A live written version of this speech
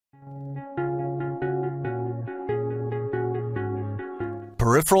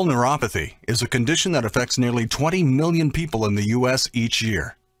Peripheral neuropathy is a condition that affects nearly 20 million people in the U.S. each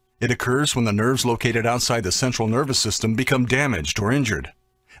year. It occurs when the nerves located outside the central nervous system become damaged or injured,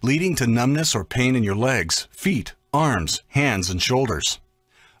 leading to numbness or pain in your legs, feet, arms, hands, and shoulders.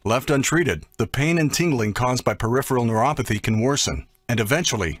 Left untreated, the pain and tingling caused by peripheral neuropathy can worsen, and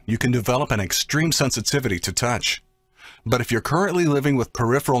eventually you can develop an extreme sensitivity to touch. But if you're currently living with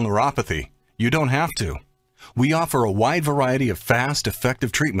peripheral neuropathy, you don't have to. We offer a wide variety of fast,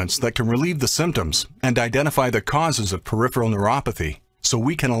 effective treatments that can relieve the symptoms and identify the causes of peripheral neuropathy so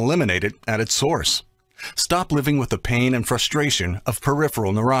we can eliminate it at its source. Stop living with the pain and frustration of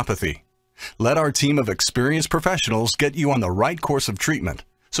peripheral neuropathy. Let our team of experienced professionals get you on the right course of treatment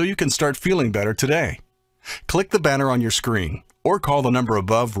so you can start feeling better today. Click the banner on your screen or call the number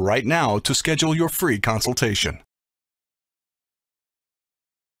above right now to schedule your free consultation.